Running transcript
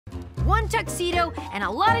one tuxedo and a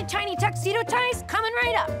lot of tiny tuxedo ties coming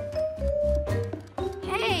right up.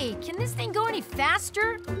 Hey, can this thing go any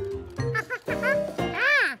faster?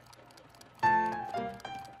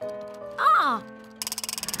 Oh.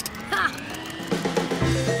 Ha.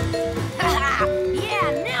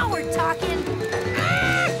 Yeah, now we're talking.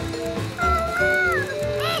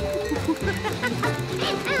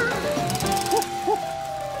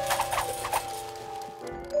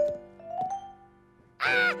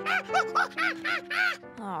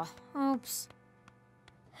 Oh, oops.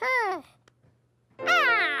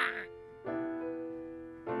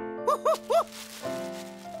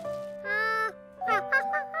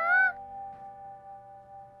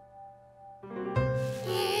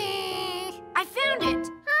 I found it.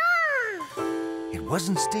 It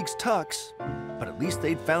wasn't Stig's tux, but at least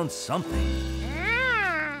they'd found something.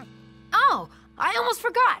 Oh, I almost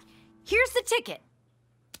forgot. Here's the ticket.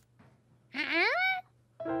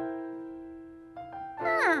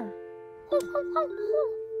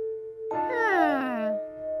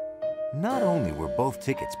 Not only were both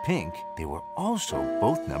tickets pink, they were also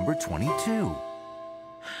both number 22.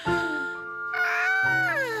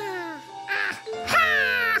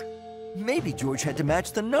 Maybe George had to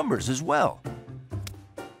match the numbers as well.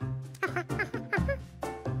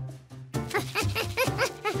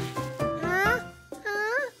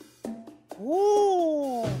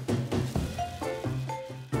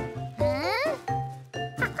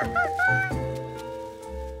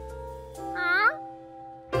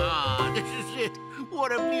 This is it.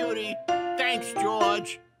 What a beauty. Thanks,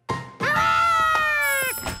 George.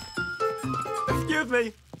 Excuse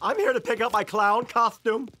me. I'm here to pick up my clown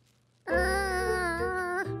costume.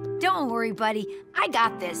 Don't worry, buddy. I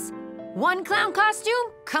got this. One clown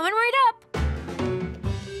costume coming right up.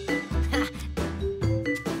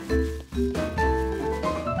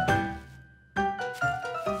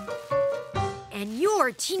 And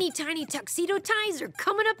your teeny tiny tuxedo ties are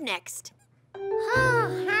coming up next.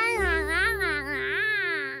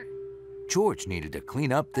 George needed to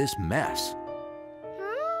clean up this mess.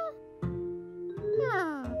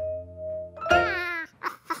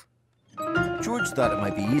 George thought it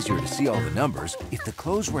might be easier to see all the numbers if the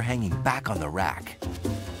clothes were hanging back on the rack.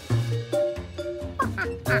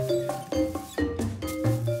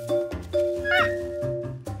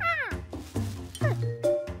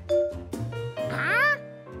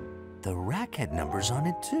 The rack had numbers on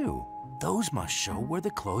it too. Those must show where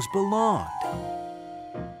the clothes belonged.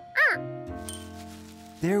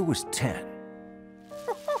 There was 10.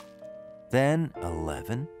 Then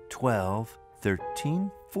 11, 12,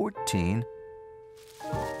 13, 14.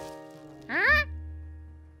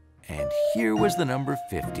 And here was the number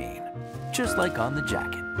 15, just like on the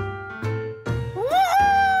jacket.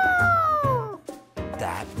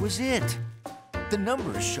 That was it. The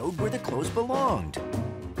numbers showed where the clothes belonged.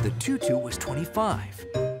 The tutu was 25.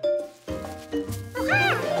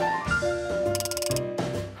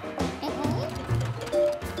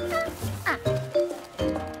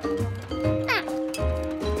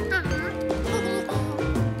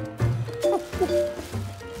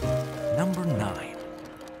 Number 9.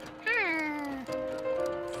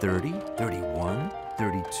 30, 31,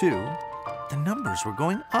 32. The numbers were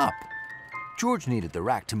going up. George needed the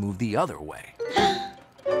rack to move the other way.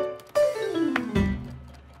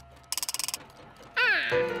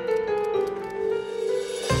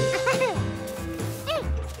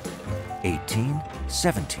 18,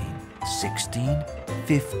 17, 16,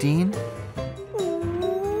 15.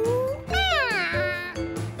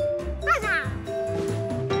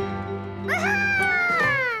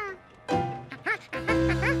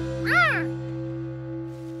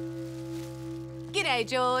 G'day,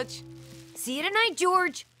 George. See you tonight,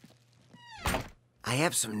 George. I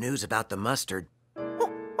have some news about the mustard.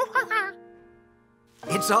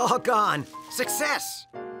 It's all gone. Success!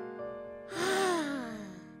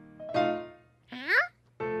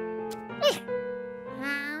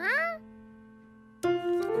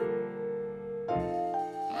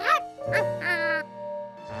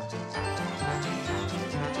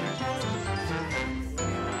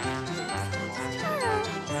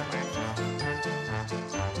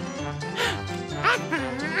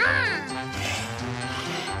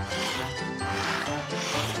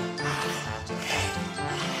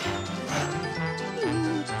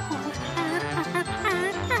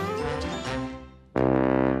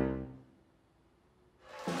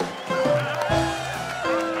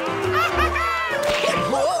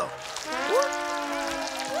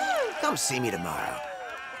 Come see me tomorrow.